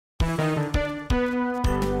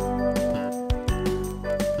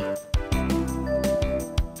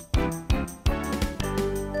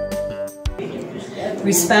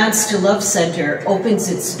Response to Love Center opens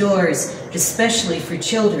its doors especially for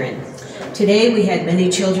children. Today we had many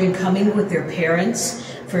children coming with their parents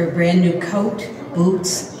for a brand new coat,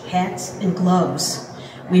 boots, hats, and gloves.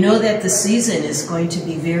 We know that the season is going to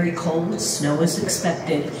be very cold, snow is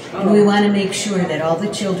expected, and we want to make sure that all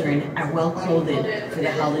the children are well clothed for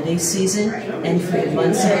the holiday season and for the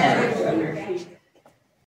months ahead.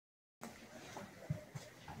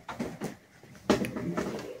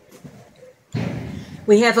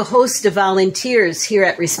 We have a host of volunteers here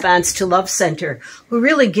at Response to Love Center who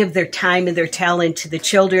really give their time and their talent to the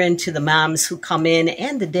children, to the moms who come in,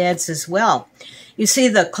 and the dads as well. You see,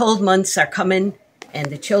 the cold months are coming, and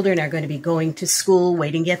the children are going to be going to school,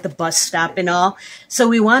 waiting at the bus stop and all. So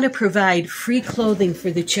we want to provide free clothing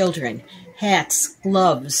for the children, hats,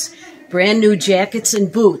 gloves, brand new jackets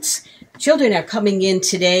and boots. Children are coming in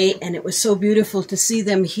today, and it was so beautiful to see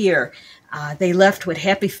them here. They left with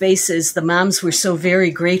happy faces. The moms were so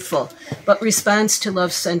very grateful. But Response to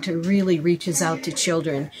Love Center really reaches out to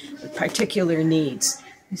children with particular needs.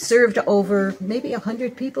 We served over maybe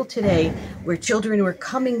 100 people today where children were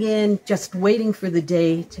coming in just waiting for the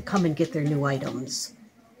day to come and get their new items.